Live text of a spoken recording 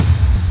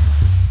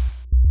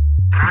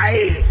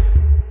Ay,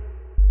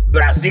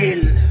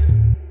 Brasil.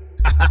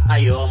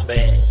 Ay,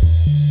 hombre.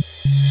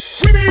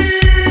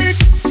 Remix.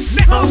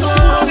 Mejor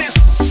productores.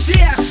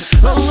 Yeah.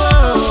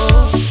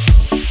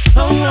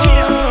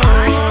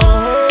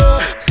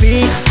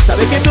 Sí,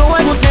 sabes que no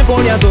hay un tiempo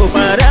liado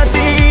para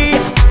ti.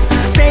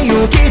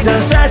 Tengo que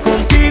danzar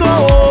contigo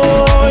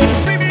hoy.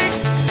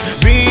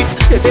 Vi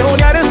que te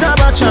olhar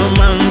estaba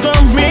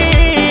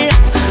chamándome.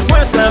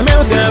 Muéstrame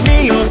el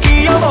camino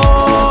que yo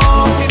voy.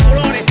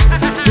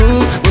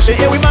 Você,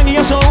 eu e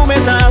Magninho sou o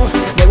metal.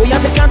 Me voy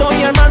acercando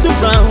y armando un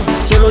plan.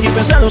 Solo de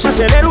pensarlo se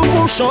acelera un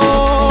pulso.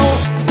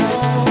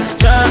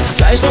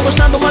 Já estou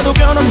gostando mais do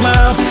que o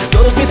normal.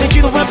 Todos mis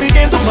sentidos van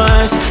pidiendo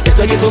más.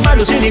 Estoy a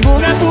tomarlo sin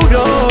ningún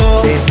apuro.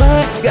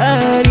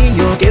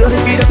 Devagarinho, quiero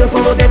respirar teu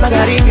fogo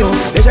devagarinho.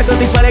 Deixa que eu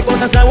te fale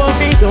cosas ao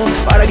ouvido,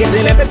 para que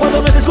te lembre cuando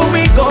no estés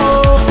conmigo.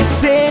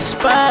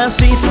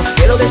 Despacito,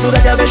 quiero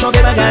desnudarte a besos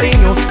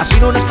devagarinho. Así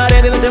nas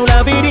paredes de un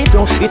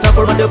labirinto y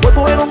transformar teu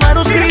corpo en un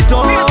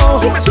manuscrito.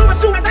 Sube, sube,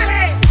 sube,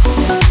 dale.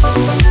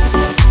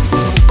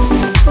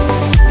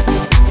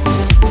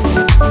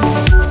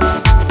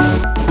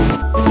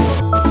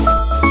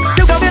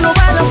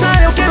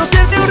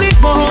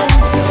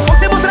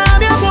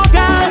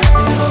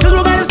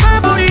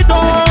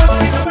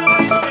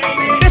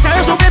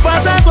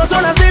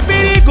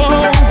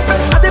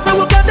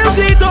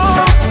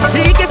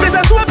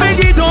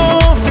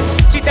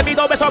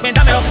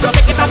 Véndamelo, no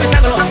sé qué estás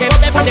pensándolo, que vos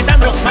te estás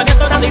intentándolo, más que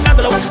estoy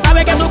dictándolo.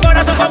 Sabes que tu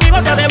corazón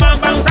conmigo te hace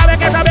bam bam. Sabes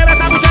que esa bebé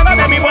está buscando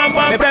de mi bam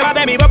bam. Me pruebas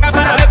de mi boca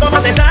para ver cómo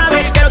te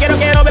sabe.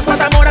 Quiero ver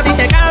cuánta amor a ti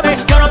te cabe.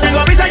 Yo no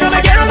tengo prisa, yo me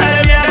quiero dar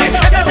de viaje.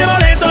 Es que ese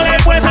boleto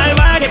después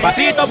salvaje.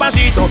 Pasito a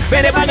pasito,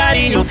 ven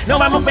devagarinho. Nos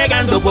vamos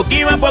pegando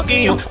poquillo a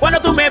poquillo. Cuando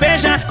tú me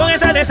besas con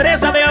esa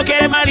destreza, veo que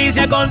eres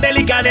malicia con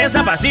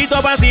delicadeza. Pasito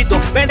a pasito,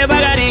 ven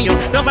devagarinho.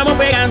 Nos vamos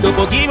pegando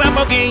poquillo a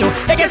poquillo.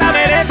 Es que esa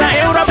belleza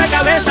es un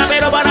rompecabezas,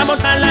 pero para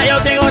montarla yo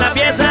tengo una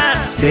pieza.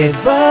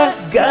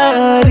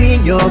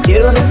 Devagarinho,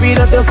 quiero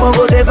respirar teu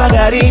fogo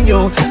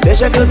devagarinho.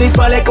 Deixa que eu te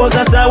fale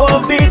cosas ao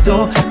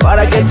ouvido,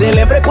 para que te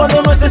lembre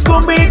cuando no estés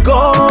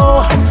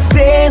conmigo.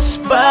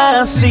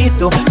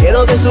 Despacito,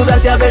 quiero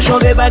desnudarte a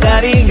besos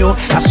devagarinho.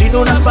 Así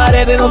nas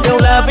paredes de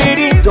un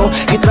labirinto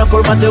y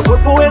transformar teu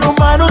corpo en un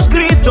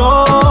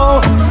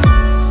manuscrito.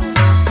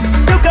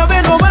 Teu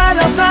cabelo vai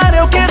dançar,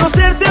 eu quero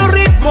ser teu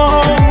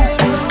ritmo.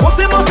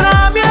 Você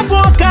mostrar a minha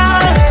boca,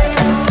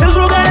 seus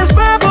lugares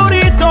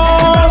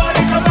favoritos.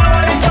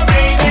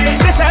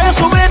 Deixa eu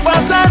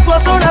sobrepasar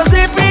tuas horas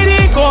de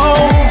perigo,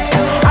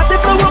 até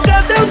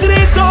provocar teus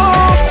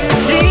gritos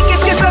e que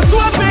esqueças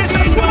tua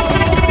pedido.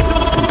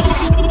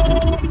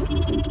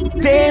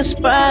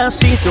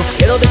 Despacito,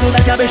 quiero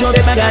desnudarte a besos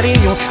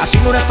devagarinho. Así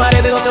nas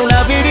paredes de un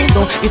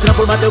labirinto y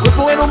transformar teu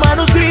corpo en un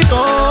manuscrito.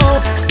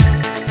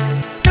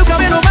 Teu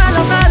cabelo vai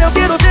lançar, eu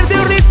quero ser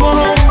teu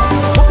ritmo.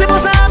 Você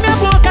mostrar a minha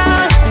boca,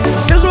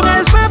 seus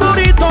lugares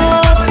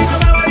favoritos.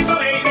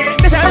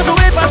 Deixa eu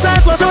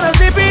sobrepasar tuas horas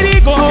de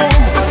perigo,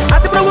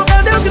 até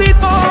provocar teus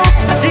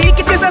gritos e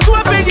que esqueças tu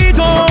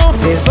apelido.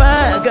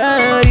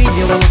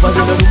 Devagarinho, vamos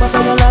fazendo uma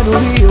praia lá no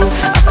Rio,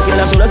 hasta que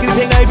las olas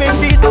griten ai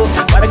bendito,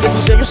 para que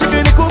tu sueño se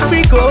quede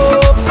comigo.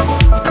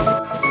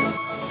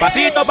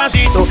 Pasito a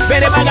pasito, ven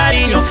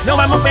devagarinho. Nos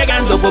vamos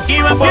pegando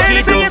poquillo a poquito.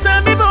 Enseñas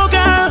a mi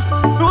boca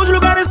tus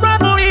lugares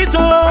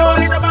favoritos.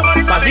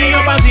 Pasito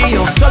a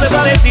pasito, suave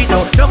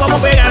suavecito. Nos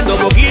vamos pegando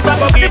poquito a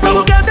poquito.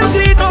 Provocar tus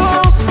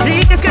gritos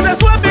y que esqueças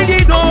tu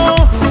apellido.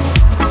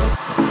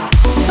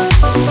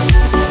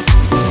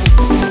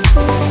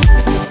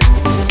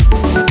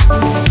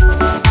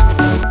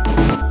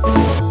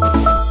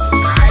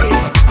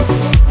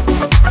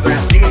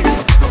 Brasil.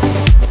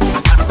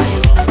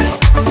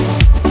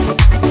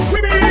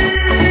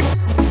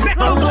 Remix.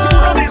 Mejor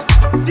productores.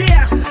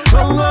 Yeah.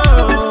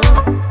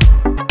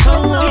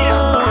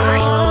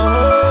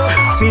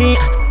 Sí.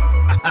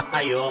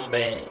 Ay,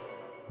 hombre.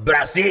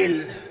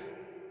 Brasil.